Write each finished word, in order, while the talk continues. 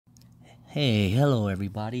Hey, hello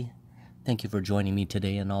everybody. Thank you for joining me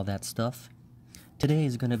today and all that stuff. Today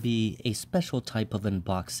is going to be a special type of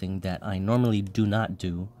unboxing that I normally do not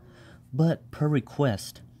do, but per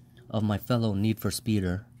request of my fellow Need for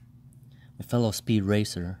Speeder, my fellow speed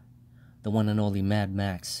racer, the one and only Mad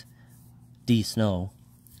Max D Snow,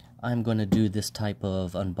 I'm going to do this type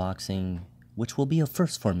of unboxing, which will be a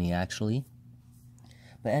first for me actually.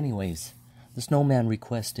 But anyways, the Snowman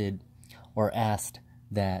requested or asked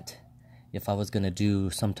that if I was going to do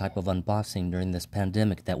some type of unboxing during this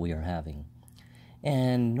pandemic that we are having.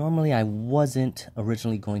 And normally I wasn't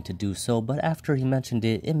originally going to do so, but after he mentioned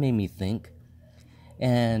it, it made me think.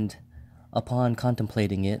 And upon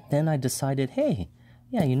contemplating it, then I decided, hey,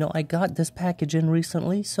 yeah, I got this package in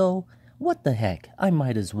recently, so what the heck, I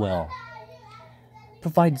might as well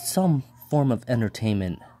provide some form of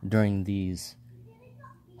entertainment during these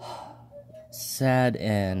sad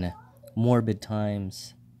and morbid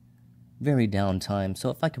times. Very down time.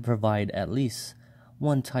 So if I could provide at least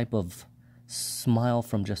one type of smile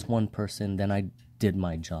from just one person, then I did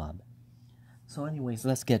my job. So anyways,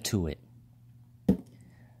 let's get to it.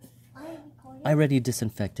 I already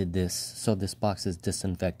disinfected this, so this box is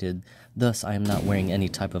disinfected. Thus, I am not wearing any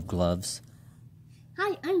type of gloves.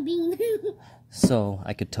 Hi, I'm Bean. So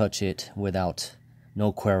I could touch it without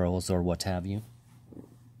no quarrels or what have you.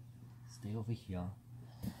 Stay over here.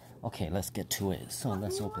 Okay, let's get to it. So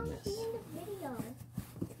let's open this.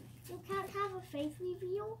 You can't have a face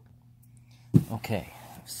reveal? Okay,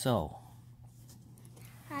 so.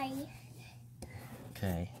 Hi.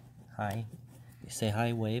 Okay, hi. You say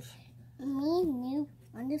hi, wave. Me, new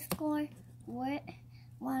underscore word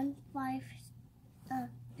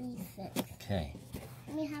 1536. Okay.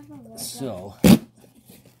 Let me have a word. So,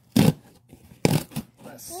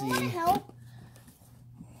 let's see. You want to help?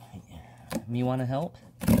 Me want to help?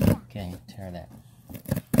 Yeah. Okay, tear that.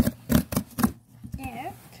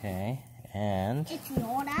 There. Okay, and It's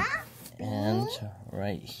Nora. and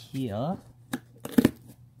right here.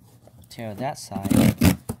 Tear that side.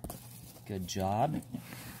 Good job.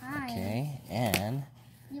 Hi. Okay, and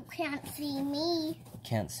You can't see me.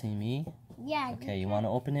 can't see me. Yeah. Okay, you want to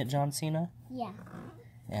open it, John Cena? Yeah.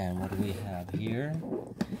 And what do we have here?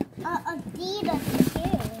 Adidas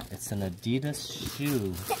shoe. It's an Adidas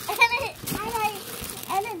shoe.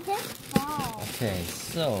 and it just falls. Okay,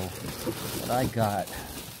 so what I got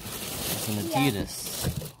is an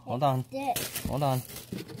Adidas. Hold on, This. hold on.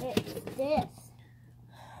 It's this.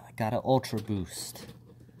 I got an Ultra Boost.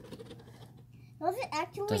 Does it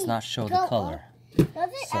actually Does not show the go color. up? Does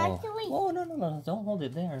it So, actually? oh no, don't hold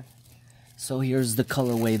it there. So here's the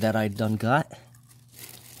colorway that I done got.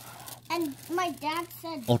 And my dad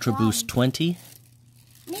said Ultra Boost 20.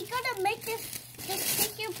 We gotta make this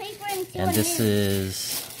tissue paper into And a this new.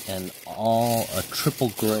 is a triple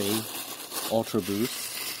gray Ultra Boost.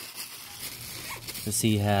 You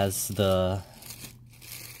see, has the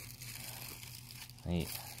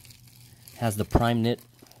prime knit,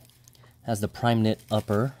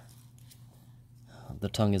 upper. The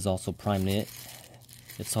tongue is also prime knit.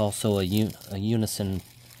 It's also a unison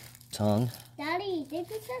tongue. Daddy, did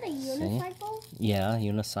you say a unicycle? Yeah,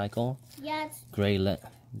 unicycle. Yeah, it's Gray is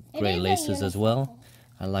a laces as well. unicycle.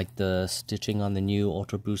 I like the stitching on the new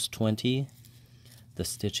Ultra Boost 20.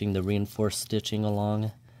 The reinforced stitching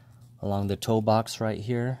along the toe box right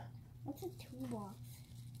here. What's a toolbox?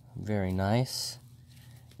 Very nice.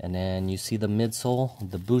 And then you see the midsole,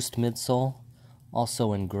 the Boost midsole,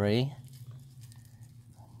 also in gray.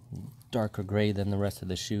 Darker gray than the rest of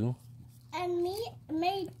the shoe. And me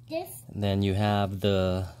made this. And then you have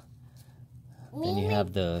the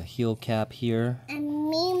heel cap here, And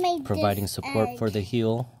me made providing this support egg. for the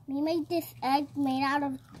heel. Me made this egg made out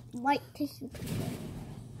of white tissue paper.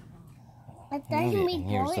 But then we And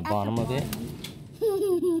here's blow the at bottom of it.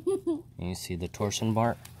 bottom. And you see the torsion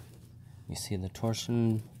bar. You see the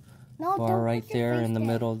torsion No, bar don't right put your there face in the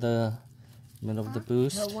middle of the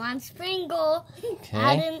boost. The one sprinkle.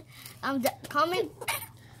 Okay. Comment.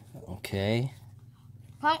 Okay.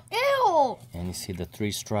 Ew. And you see the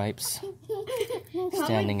 3 stripes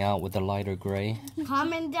standing out with the lighter gray.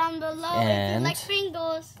 Comment down below And if you like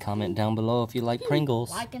Pringles. Comment down below if you like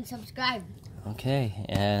Pringles. Like and subscribe. Okay,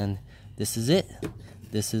 and this is it.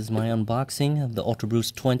 This is my unboxing of the Ultra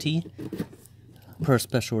Boost 20 per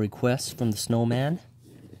special request from the Snowman.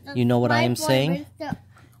 You know what I am saying.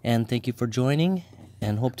 And thank you for joining,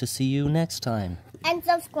 and hope to see you next time. And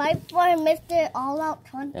subscribe for Mr. All Out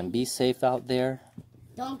 20. And be safe out there.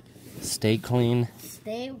 Don't Stay clean.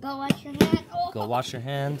 go wash your hands. Oh. Go wash your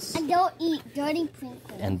hands. And don't eat dirty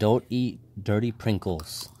Pringles. And don't eat dirty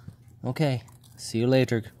Pringles. Okay, see you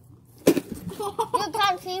later. You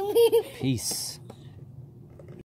can't see me. Peace.